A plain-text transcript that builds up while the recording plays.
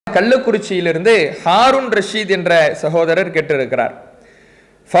கள்ளக்குறிச்சியிலிருந்து ஹாரூன் ரஷீத் என்ற சகோதரர் கேட்டிருக்கிறார்.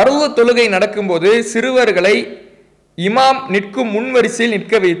 ஃபர்து தொழுகை நடக்கும்போது சிறுவர்களை இமாம் நிற்கும் முன்வரிசையில்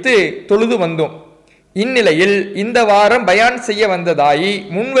நிற்க வைத்து தொழுது வந்தோம். இந்நிலையில் இந்த வாரம் பயான் செய்ய வந்ததாயி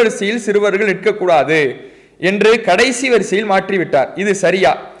முன்வரிசையில் சிறுவர்கள் நிற்கக்கூடாது என்று கடைசி வரிசையில் மாற்றிவிட்டார். இது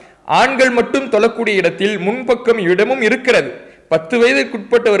சரியா? ஆண்கள் மட்டும் தொழக்கூடிய இடத்தில் முன்பக்கம் இடமும் இருக்கிறது. 10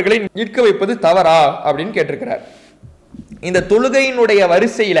 வயதுக்குட்பட்டவர்களை நிற்க வைப்பது தவறா அப்படின்னு கேட்டிருக்கிறார். இந்த தொழுகையினுடைய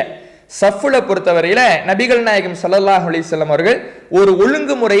வரிசையில சஃபுல பொறுத்தவரையில நபிகள் நாயகம் ஸல்லல்லாஹு அலைஹி வஸல்லம் அவர்கள் ஒரு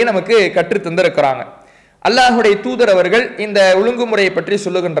ஒழுங்குமுறையை நமக்கு கற்று தந்திருக்கிறாங்க. அல்லாஹுடைய தூதர் அவர்கள் இந்த ஒழுங்குமுறையை பற்றி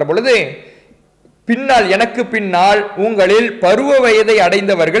சொல்லுகின்ற பொழுது, பின்னால் எனக்கு பின்னால் உங்களில் பருவ வயதை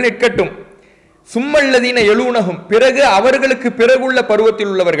அடைந்தவர்கள் நிற்கட்டும், சும்மல்லதீன எழுனகும் பிறகு அவர்களுக்கு பிறகுள்ள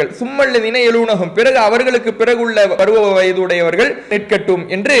பருவத்தில் உள்ளவர்கள், சும்மல்லதீன எழுனகும் பிறகு அவர்களுக்கு பிறகுள்ள பருவ வயதுடையவர்கள் நிற்கட்டும்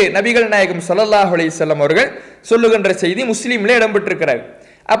என்று நபிகள் நாயகம் ஸல்லல்லாஹு அலைஹி வஸல்லம் அவர்கள் சொல்லுகின்ற செய்தி முஸ்லிம்ல இடம்பெற்றிருக்கிறார்.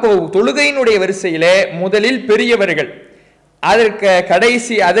 அப்போ தொழுகையினுடைய வரிசையிலே முதலில் பெரியவர்கள்,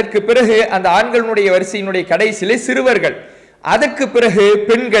 அதற்கு பிறகு அந்த ஆண்களுடைய வரிசையினுடைய கடைசியிலே சிறுவர்கள், அதற்கு பிறகு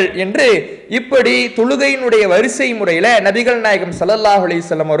பெண்கள் என்று இப்படி தொழுகையினுடைய வரிசை முறையில நபிகள் நாயகம் ஸல்லல்லாஹு அலைஹி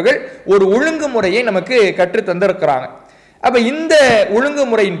வஸல்லம் அவர்கள் ஒரு ஒழுங்குமுறையை நமக்கு கற்று தந்திருக்கிறாங்க. அப்ப இந்த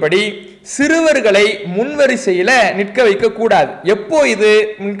ஒழுங்குமுறையின்படி சிறுவர்களை முன்வரிசையில நிற்க வைக்க கூடாது. எப்போ இது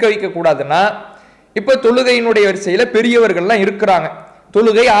நிற்க வைக்க கூடாதுன்னா, இப்ப தொழுகையினுடைய வரிசையில பெரியவர்கள்லாம் இருக்கிறாங்க,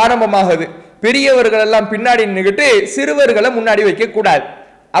 தொழுகை ஆரம்பமாகுது, பெரியவர்கள் எல்லாம் பின்னாடி நின்றுகிட்டு சிறுவர்களை முன்னாடி வைக்க கூடாது.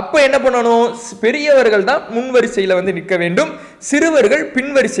 அப்ப என்ன பண்ணணும்? பெரியவர்கள் தான் முன்வரிசையில வந்து நிற்க வேண்டும், சிறுவர்கள்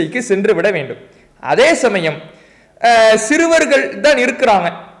பின்வரிசைக்கு சென்று விட வேண்டும். அதே சமயம் சிறுவர்கள் தான் இருக்கிறாங்க,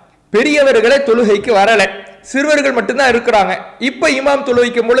 பெரியவர்களை தொழுகைக்கு வரல, சிறுவர்கள் மட்டும்தான் இருக்கிறாங்க. இப்ப இமாம்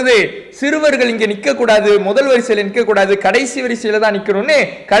தொழுகைக்கும் பொழுது சிறுவர்கள் இங்க நிக்க கூடாது, முதல் வரிசையில நிக்க கூடாது, கடைசி வரிசையில தான் நிக்கணும்னு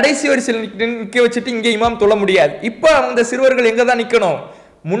கடைசி வரிசையில நிக்க வச்சுட்டு இங்க இமாம் தொழ முடியாது. இப்ப அந்த சிறுவர்கள் எங்க தான் நிக்கணும்?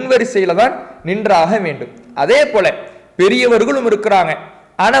 முன்வரிசையில தான் நின்றாக வேண்டும். அதே போல பெரியவர்களும் இருக்கிறாங்க,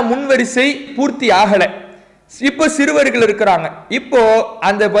 ஆனா முன்வரிசை பூர்த்தி ஆகல, இப்போ சிறுவர்கள் இருக்கிறாங்க. இப்போ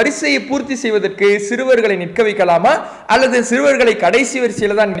அந்த வரிசையை பூர்த்தி செய்வதற்கு சிறுவர்களை நிற்க வைக்கலாமா அல்லது சிறுவர்களை கடைசி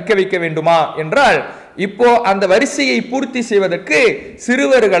வரிசையில தான் நிற்க வைக்க வேண்டுமா என்றால், இப்போ அந்த வரிசையை பூர்த்தி செய்வதற்கு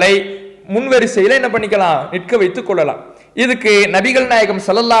சிறுவர்களை முன்வரிசையில என்ன பண்ணிக்கலாம்? நிற்க வைத்துக் கொள்ளலாம். இதுக்கு நபிகள் நாயகம்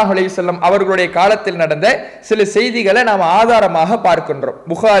ஸல்லல்லாஹு அலைஹி வஸல்லம் அவர்களுடைய காலத்தில் நடந்த சில செய்திகளை நாம் ஆதாரமாக பார்க்கின்றோம்.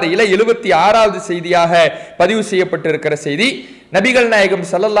 புகாரியில 76வது செய்தியாக பதிவு செய்யப்பட்டிருக்கிற செய்தி, நபிகள் நாயகம்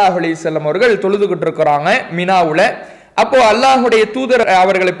ஸல்லல்லாஹு அலைஹி வஸல்லம் அவர்கள் தொழுதுகிட்டு இருக்கிறாங்க மினாவுல. அப்போ அல்லாஹுடைய தூதர்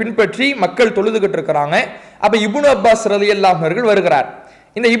அவர்களை பின்பற்றி மக்கள் தொழுதுகிட்டு இருக்கிறாங்க. அப்ப இப்னு அப்பாஸ் ரலியல்லாஹு அன்ஹு அவர்கள் வருகிறார்.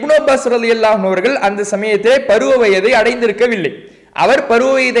 இந்த இப்னு அப்பாஸ் ரலியல்லாஹு அன்ஹு அவர்கள் அந்த சமயத்திலே பருவ வயதை அடைந்திருக்கவில்லை. அவர்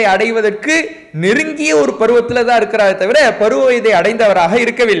பருவ வயதை அடைவதற்கு நெருங்கிய ஒரு பருவத்தில் தான் இருக்கிறார், தவிர பருவ வயதை அடைந்தவராக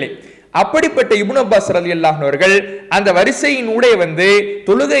இருக்கவில்லை. அப்படிப்பட்ட இப்னு அப்பாஸ் ரலியல்லாஹு அன்ஹு அவர்கள் அந்த வரிசையின் ஊடே வந்து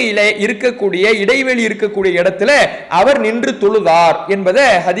தொழுகையில இருக்கக்கூடிய இடைவெளி இருக்கக்கூடிய இடத்துல அவர் நின்று தொழுதார் என்பதை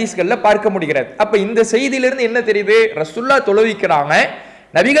ஹதீஸ்கள்ல பார்க்க முடிகிறது. அப்ப இந்த செய்தியிலிருந்து என்ன தெரியுது? ரசூலுல்லாஹ் தொழுவிக்கிறாங்க,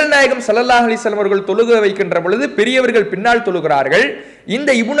 நபிகள் நாயகம் ஸல்லல்லாஹு அலைஹி வஸல்லம் அவர்கள் தொழுக வைக்கின்ற பொழுது பெரியவர்கள் பின்னால் தொழுகிறார்கள்.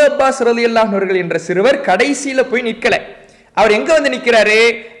 இந்த இப்னு அப்பாஸ் ரலியல்லாஹு அன்ஹு அவர்கள் என்ற சிறுவர் கடைசியில போய் நிற்கல. அவர் எங்க வந்து நிற்கிறாரு?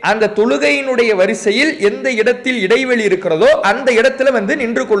 அந்த தொழுகையினுடைய வரிசையில் எந்த இடத்தில் இடைவெளி இருக்கிறதோ அந்த இடத்துல வந்து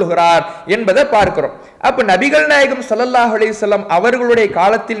நின்று கொள்கிறார் என்பதை பார்க்கிறோம். அப்ப நபிகள் நாயகம் ஸல்லல்லாஹு அலைஹி வஸல்லம் அவர்களுடைய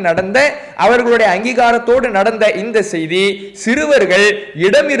காலத்தில் நடந்த, அவர்களுடைய அங்கீகாரத்தோடு நடந்த இந்த செய்தி, சிறுவர்கள்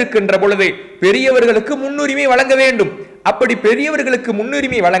இடம் இருக்கின்ற பொழுது பெரியவர்களுக்கு முன்னுரிமை வழங்க வேண்டும். அப்படி பெரியவர்களுக்கு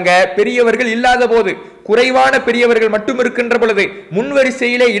முன்னுரிமை வழங்க பெரியவர்கள் இல்லாத போது, குறைவான பெரியவர்கள் மட்டும் இருக்கின்ற பொழுது,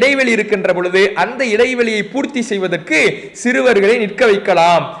 முன்வரிசையிலே இடைவெளி இருக்கின்ற பொழுது அந்த இடைவெளியை பூர்த்தி செய்வதற்கு சிறுவர்களை நிற்க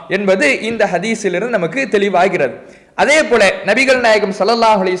வைக்கலாம் என்பது இந்த ஹதீஸிலிருந்து நமக்கு தெளிவாகிறது. அதே போல நபிகள் நாயகம்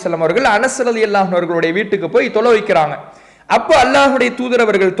ஸல்லல்லாஹு அலைஹி வஸல்லம் அவர்கள் அனஸ் ரலியல்லாஹு அன்ஹு அவர்களுடைய வீட்டுக்கு போய் தொழ வைக்கிறாங்க. அப்போ அல்லாஹ்வுடைய தூதர்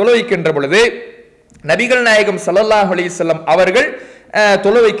அவர்கள் தொழ வைக்கின்ற பொழுது நபிகள் நாயகம் ஸல்லல்லாஹு அலைஹி வஸல்லம் அவர்கள்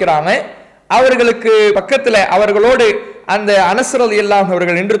தொழ வைக்கிறாங்க. அவர்களுக்கு பக்கத்துல அவர்களோடு அந்த அனஸ் ரலியல்லாஹு அன்ஹு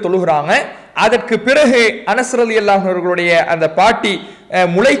அவர்கள் நின்று தொழுகிறாங்க. அதற்கு பிறகு அனஸ் ரலியல்லாஹு அன்ஹு அவர்களுடைய அந்த பாட்டி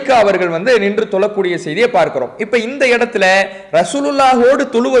முலைக்கா அவர்கள் வந்து நின்று தொழக்கூடிய செய்தியை பார்க்கிறோம். இப்ப இந்த இடத்துல ரசூலுல்லாஹோடு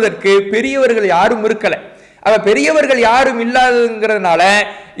தொழுவதற்கு பெரியவர்கள் யாரும் இருக்கல. அவ பெரியவர்கள் யாரும் இல்லாதங்கிறதுனால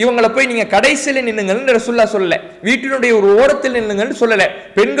இவங்களை போய் நீங்க கடைசியில நின்னுங்கன்னு ரசூலுல்லாஹ் சொல்லல, வீட்டினுடைய ஒரு ஓரத்தில் நின்னுங்கன்னு சொல்லல,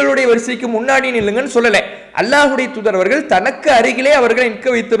 பெண்களுடைய வரிசைக்கு முன்னாடி நில்லுங்கன்னு சொல்லல. அல்லாஹ்வுடைய தூதர் அவர்கள் தனக்கு அருகிலே அவர்களை நிற்க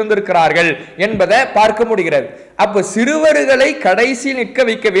வைத்திருந்திருக்கிறார்கள் என்பதை பார்க்க முடிகிறது. அப்ப சிறுவர்களை கடைசியில் நிற்க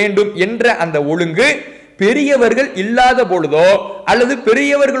வைக்க வேண்டும் என்ற அந்த ஒழுங்கு பெரியவர்கள் இல்லாத பொழுதோ அல்லது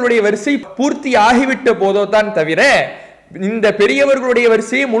பெரியவர்களுடைய வரிசை பூர்த்தி ஆகிவிட்ட போதோ தான் தவிர இந்த பெரியவர்களுடைய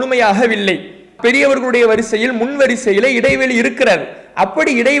வரிசையை முழுமையாகவில்லை. பெரியவர்களுடைய வரிசையில் முன் வரிசையில இடைவெளி இருக்கிறது.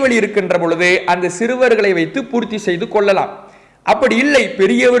 அப்படி இடைவெளி இருக்கின்ற பொழுது அந்த சிறுவர்களை வைத்து பூர்த்தி செய்து கொள்ளலாம். அப்படி இல்லை,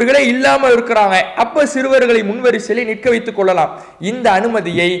 பெரியவர்களே இல்லாம இருக்கிறாங்க, அப்ப சிறுவர்களை முன்வரிசையில் நிற்க வைத்துக் கொள்ளலாம். இந்த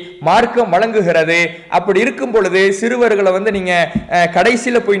அனுமதியை மார்க்கம் வழங்குகிறது. அப்படி இருக்கும் பொழுது சிறுவர்களை நீங்க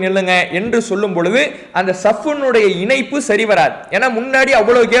கடைசியில போய் நில்லுங்க என்று சொல்லும் பொழுது அந்த சஃபுனுடைய இணைப்பு சரி வராது. ஏன்னா முன்னாடி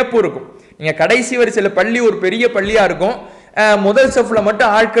அவ்வளவு கேப் இருக்கும். நீங்க கடைசி வரிசையில பள்ளி ஒரு பெரிய பள்ளியா இருக்கும், முதல் செஃப்ல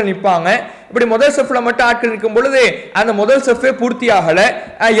மட்டும் ஆட்கள் நிற்பாங்க. இப்படி முதல் செஃப்ல மட்டும் ஆட்கள் நிற்கும் பொழுது அந்த முதல் செஃபே பூர்த்தி ஆகல,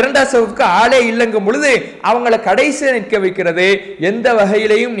 இரண்டாம் செஃப்க்கு ஆளே இல்லைங்கும் பொழுது அவங்களை கடைசியில் நிற்க வைக்கிறது எந்த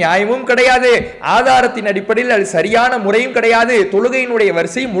வகையிலையும் நியாயமும் கிடையாது, ஆதாரத்தின் அடிப்படையில் அது சரியான முறையும் கிடையாது, தொழுகையினுடைய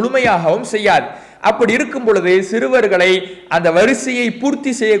வரிசை முழுமையாகவும் செய்யாது. அப்படி இருக்கும் பொழுது சிறுவர்களை அந்த வரிசையை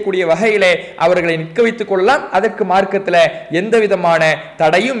பூர்த்தி செய்யக்கூடிய வகையிலே அவர்களை நிற்க வைத்துக் கொள்ளலாம். அதற்கு மார்க்கத்தில் எந்த விதமான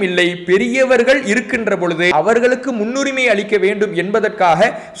தடையும் இல்லை. பெரியவர்கள் இருக்கின்ற பொழுது அவர்களுக்கு முன்னுரிமை அளிக்க வேண்டும் என்பதற்காக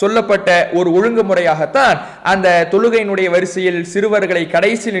சொல்லப்பட்ட ஒரு ஒழுங்குமுறையாகத்தான் அந்த தொழுகையினுடைய வரிசையில் சிறுவர்களை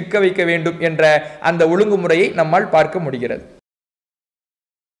கடைசி நிற்க வைக்க வேண்டும் என்ற அந்த ஒழுங்குமுறையை நம்மால் பார்க்க முடிகிறது.